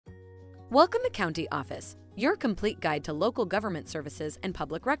Welcome to County Office, your complete guide to local government services and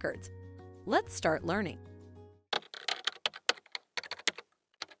public records. Let's start learning.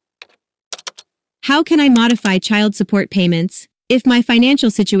 How can I modify child support payments if my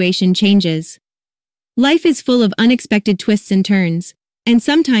financial situation changes? Life is full of unexpected twists and turns, and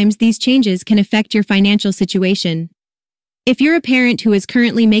sometimes these changes can affect your financial situation. If you're a parent who is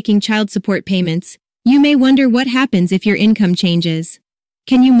currently making child support payments, you may wonder what happens if your income changes.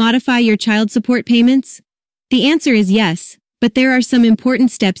 Can you modify your child support payments? The answer is yes, but there are some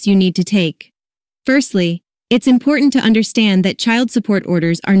important steps you need to take. Firstly, it's important to understand that child support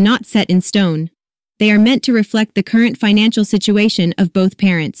orders are not set in stone. They are meant to reflect the current financial situation of both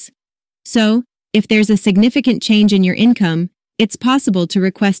parents. So, if there's a significant change in your income, it's possible to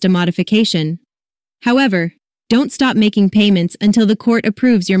request a modification. However, don't stop making payments until the court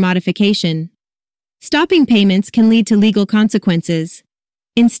approves your modification. Stopping payments can lead to legal consequences.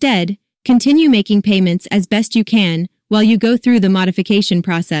 Instead, continue making payments as best you can while you go through the modification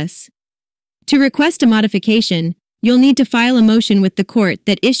process. To request a modification, you'll need to file a motion with the court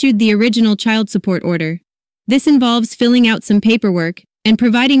that issued the original child support order. This involves filling out some paperwork and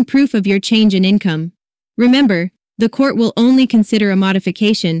providing proof of your change in income. Remember, the court will only consider a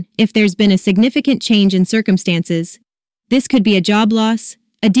modification if there's been a significant change in circumstances. This could be a job loss,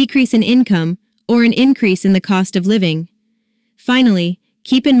 a decrease in income, or an increase in the cost of living. Finally,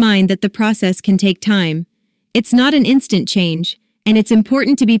 keep in mind that the process can take time. It's not an instant change, and it's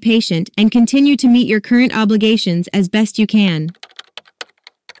important to be patient and continue to meet your current obligations as best you can.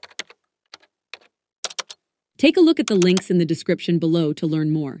 Take a look at the links in the description below to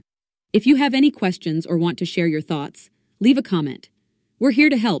learn more. If you have any questions or want to share your thoughts, leave a comment. We're here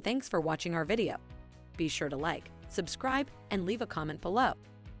to help. Thanks for watching our video. Be sure to like, subscribe, and leave a comment below.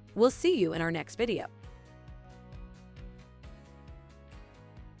 We'll see you in our next video.